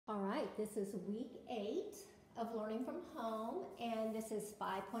right, this is week 8 of Learning from Home, and this is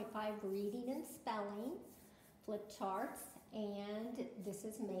 5.5 reading and spelling, flip charts, and this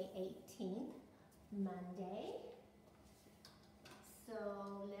is May 18th, Monday.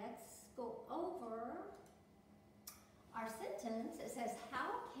 So let's go over our sentence. It says, how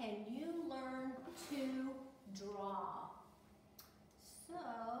can you learn to draw? So,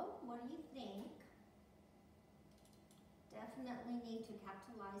 what do you think? Definitely need to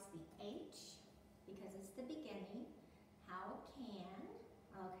capitalize the H because it's the beginning. How can?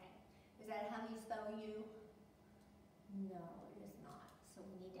 Okay. Is that how you spell you? No, it is not. So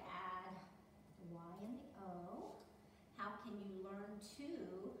we need to add the Y and the O. How can you learn to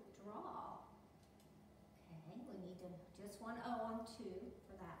draw? Okay, we need to just one O on 2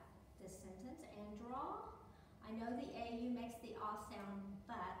 for this sentence. And draw. I know the AU makes the A sound,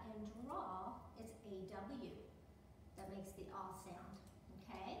 but in draw, it's AW. That makes the A sound,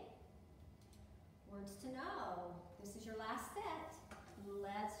 okay? Words to know. This is your last set.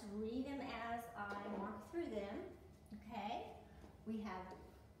 Let's read them as I mark through them, okay? We have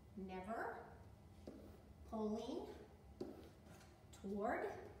never, pulling, toward,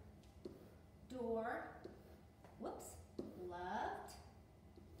 door, whoops, loved,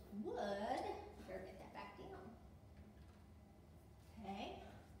 would, better get that back down, okay?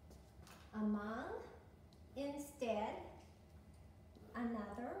 Among, instead,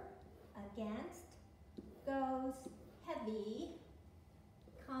 another, against, goes, heavy,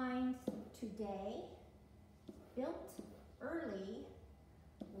 kind, today, built, early,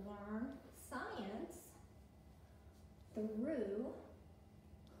 learn, science, through,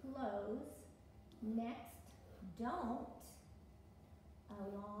 close, next, don't,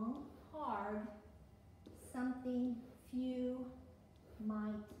 along, hard, something, few,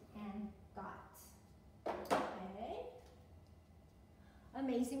 might, and got. Okay.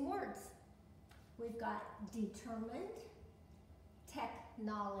 Amazing words. We've got determined,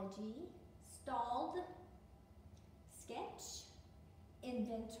 technology, stalled, sketch,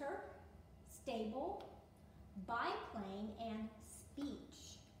 inventor, stable, biplane, and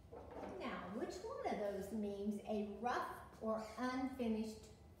speech. Now, which one of those means a rough or unfinished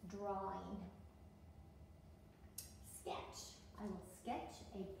drawing? Sketch. I will sketch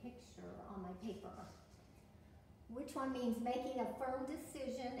a picture on my paper. Which one means making a firm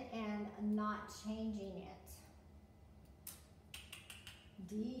decision and not changing it?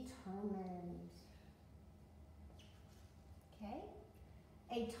 Determined. Okay.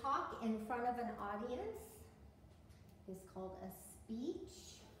 A talk in front of an audience is called a speech.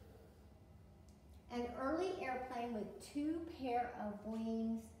 An early airplane with 2 pair of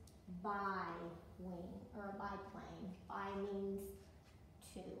wings, bi-wing, or biplane. Bi means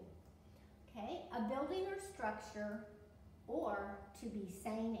 2. Okay, a building or structure, or to be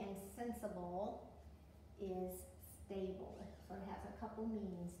sane and sensible, is stable. So it has a couple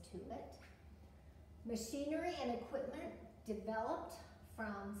meanings to it. Machinery and equipment developed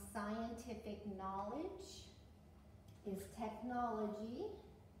from scientific knowledge is technology.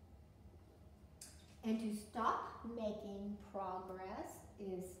 And to stop making progress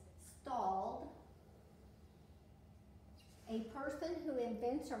is stalled. A person who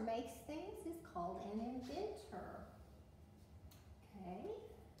invents or makes things is called an inventor. Okay.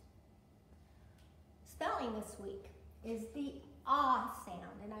 Spelling this week is the ah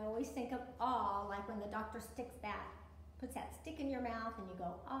sound. And I always think of ah, like when the doctor puts that stick in your mouth and you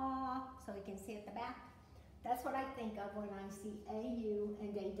go ah, so you can see at the back. That's what I think of when I see AU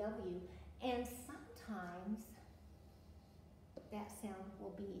and AW. And sometimes that sound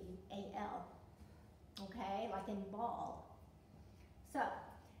will be AL. Okay, like in ball. So,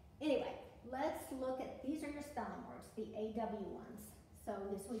 anyway, let's look at, these are your spelling words, the AW ones. So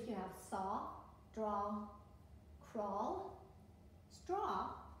this week you have saw, draw, crawl, straw,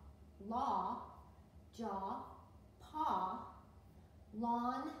 law, jaw, paw,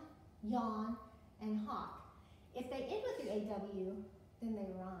 lawn, yawn, and hawk. If they end with the AW, then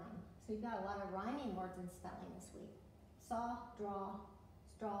they rhyme. So you've got a lot of rhyming words in spelling this week. Saw, draw,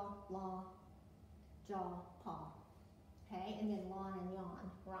 straw, law, jaw, paw. Okay, and then lawn and yawn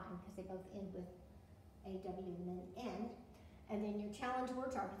rhyme because they both end with AW and then end. And then your challenge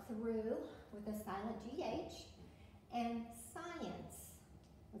words are through with a silent GH and science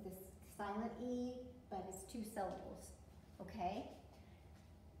with a silent E, but it's 2 syllables. Okay?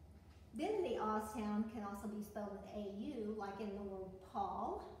 Then the ah sound can also be spelled with AU, like in the word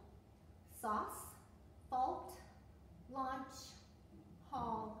Paul, sauce, fault, launch,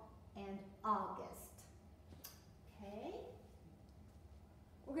 hall, and August. Okay?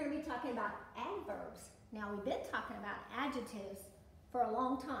 We're going to be talking about adverbs. Now, we've been talking about adjectives for a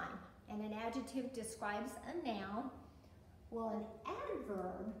long time. and an adjective describes a noun. Well, an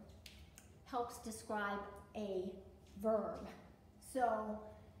adverb helps describe a verb. So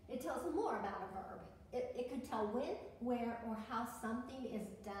it tells more about a verb. It could tell when, where, or how something is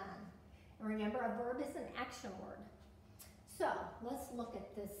done. And remember, a verb is an action word. So let's look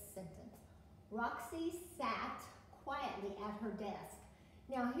at this sentence. Roxy sat quietly at her desk.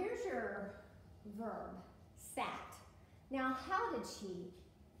 Now here's your verb, sat. Now how did she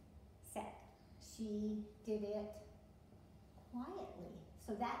sit? She did it quietly.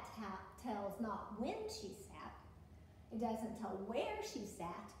 So that tells not when she sat. It doesn't tell where she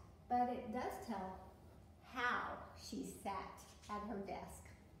sat, but it does tell how she sat at her desk.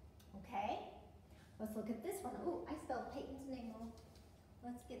 Okay? Let's look at this one. Oh, I spelled Peyton's name wrong.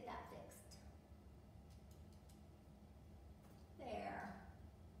 Let's get that fixed. There.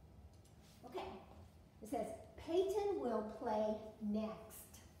 Okay. It says, Peyton will play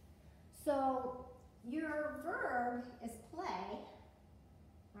next. So your verb is play,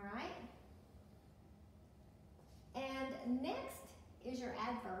 all right? And next is your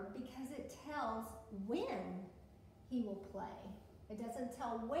adverb because it tells when he will play. It doesn't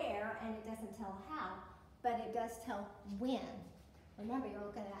tell where and it doesn't tell how, but it does tell when. Remember, you're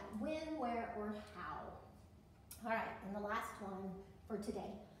looking at when, where, or how. All right, and the last one for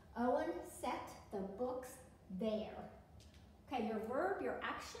today. Owen set the books there. Okay, your verb, your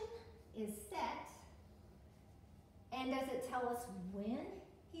action is set. And does it tell us when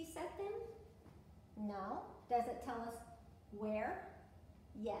he set them? No. Does it tell us where?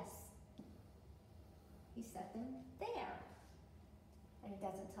 Yes. He set them there. And it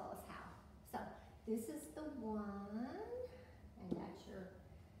doesn't tell us how. So this is the one, and that's your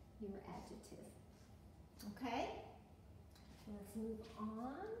adjective. Okay? Let's move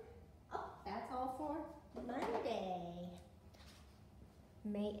on. Oh, that's all for Monday,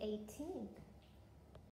 May 18th.